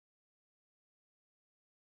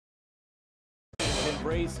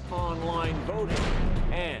embrace online voting,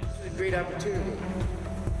 and it's a great opportunity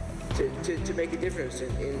to make a difference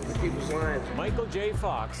in people's lives. Michael J.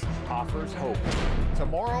 Fox offers hope.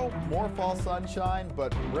 Tomorrow, more fall sunshine,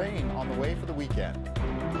 but rain on the way for the weekend.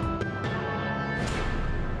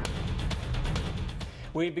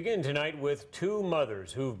 We begin tonight with two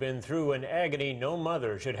mothers who've been through an agony no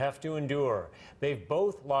mother should have to endure. They've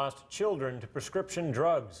both lost children to prescription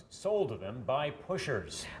drugs sold to them by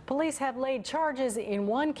pushers. Police have laid charges in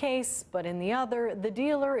one case, but in the other, the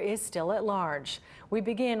dealer is still at large. We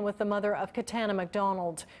begin with the mother of Katana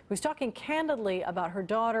McDonald, who's talking candidly about her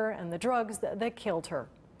daughter and the drugs that killed her.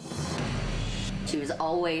 She was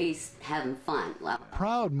always having fun.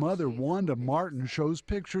 Proud mother Wanda Martin shows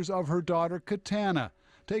pictures of her daughter Katana,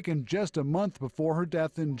 taken just a month before her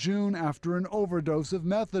death in June after an overdose of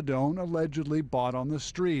methadone allegedly bought on the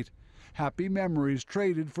street. Happy memories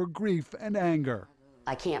traded for grief and anger.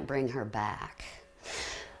 I can't bring her back.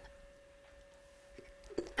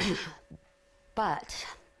 But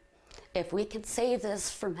if we can save this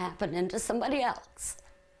from happening to somebody else,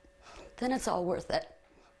 then it's all worth it.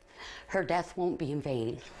 Her death won't be in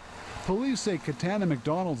vain. Police say Katana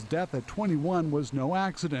McDonald's death at 21 was no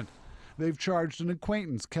accident. They've charged an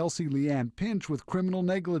acquaintance, Kelsey Leanne Pinch, with criminal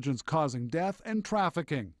negligence causing death and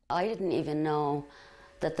trafficking. I didn't even know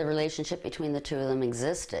that the relationship between the two of them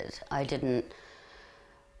existed.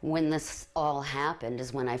 When this all happened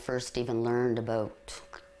is when I first even learned about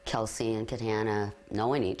Kelsey and Katana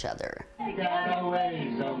knowing each other.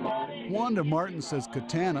 Wanda Martin says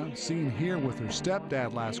Katana, seen here with her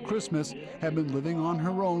stepdad last Christmas, had been living on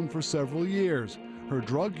her own for several years. Her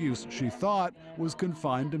drug use, she thought, was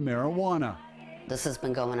confined to marijuana. This has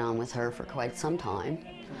been going on with her for quite some time.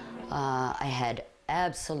 I had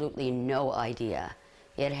absolutely no idea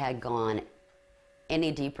it had gone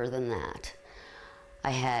any deeper than that.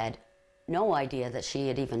 I had no idea that she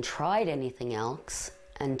had even tried anything else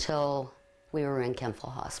until we were in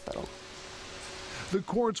Kempville Hospital. The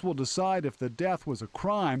courts will decide if the death was a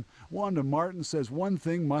crime. Wanda Martin says one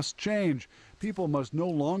thing must change. People must no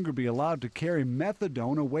longer be allowed to carry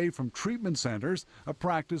methadone away from treatment centers, a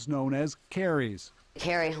practice known as carries.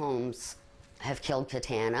 Carry homes have killed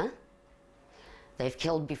Katana. They've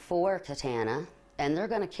killed before Katana, and they're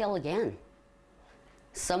going to kill again.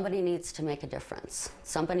 Somebody needs to make a difference.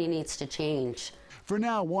 Somebody needs to change. For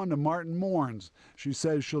now, Wanda Martin mourns. She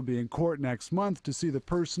says she'll be in court next month to see the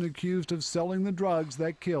person accused of selling the drugs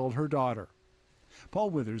that killed her daughter.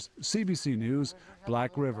 Paul Withers, CBC News,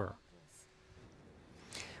 Black River.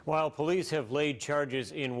 While police have laid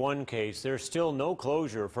charges in one case, there's still no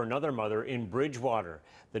closure for another mother in Bridgewater.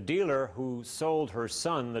 The dealer who sold her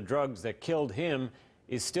son the drugs that killed him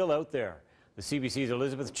is still out there. The CBC's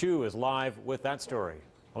Elizabeth Chu is live with that story.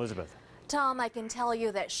 Elizabeth. Tom, I can tell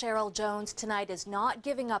you that Cheryl Jones tonight is not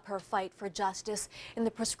giving up her fight for justice in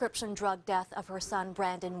the prescription drug death of her son,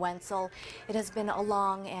 Brandon Wenzel. It has been a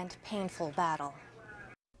long and painful battle.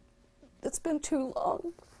 It's been too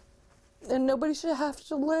long, and nobody should have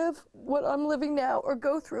to live what I'm living now or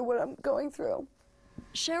go through what I'm going through.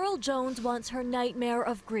 Cheryl Jones wants her nightmare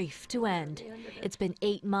of grief to end. It's been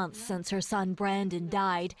 8 months since her son Brandon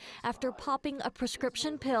died after popping a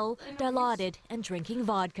prescription pill, Dilaudid, and drinking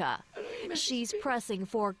vodka. She's pressing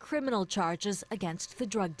for criminal charges against the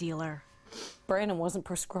drug dealer. Brandon wasn't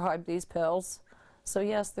prescribed these pills, so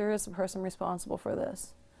yes, there is a person responsible for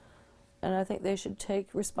this. And I think they should take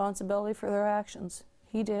responsibility for their actions.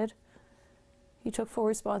 He did. He took full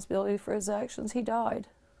responsibility for his actions. He died.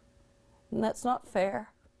 And that's not fair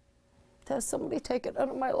to have somebody take it out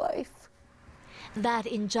of my life. That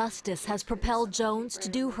injustice has propelled Jones to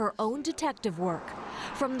do her own detective work.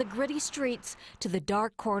 From the gritty streets to the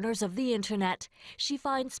dark corners of the internet, she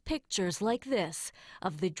finds pictures like this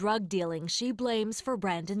of the drug dealing she blames for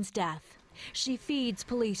Brandon's death. She feeds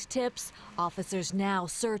police tips, officers now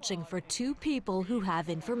searching for 2 people who have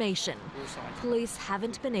information. Police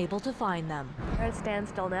haven't been able to find them. We're at a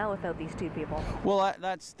standstill now without these 2 people. Well,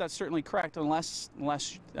 that's certainly correct, unless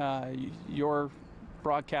your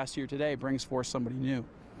broadcast here today brings forth somebody new.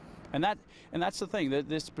 And that's the thing, that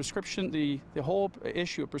this prescription, the whole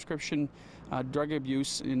issue of prescription drug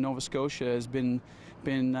abuse in Nova Scotia has been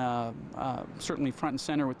certainly front and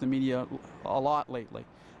center with the media a lot lately.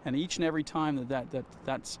 And each and every time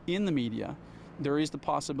that's in the media, there is the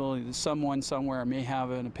possibility that someone somewhere may have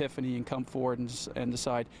an epiphany and come forward and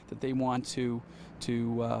decide that they want to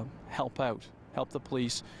help the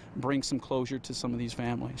police, bring some closure to some of these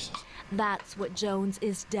families. That's what Jones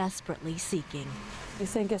is desperately seeking. You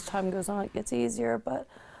think as time goes on it gets easier, but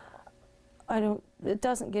it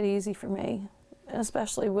doesn't get easy for me. And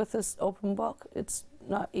especially with this open book, it's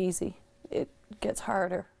not easy. it gets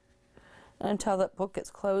harder. And until that book gets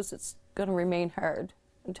closed, it's going to remain hard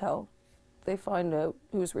until they find out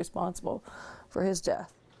who's responsible for his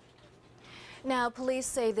death. Now, police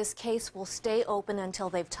say this case will stay open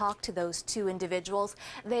until they've talked to those two individuals.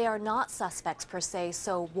 They are not suspects per se,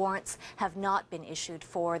 so warrants have not been issued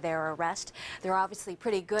for their arrest. They're obviously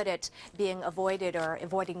pretty good at being avoided or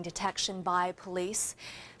avoiding detection by police.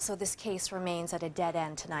 So this case remains at a dead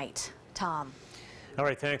end tonight. Tom. All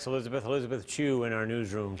right, thanks, Elizabeth. Elizabeth Chu in our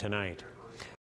newsroom tonight.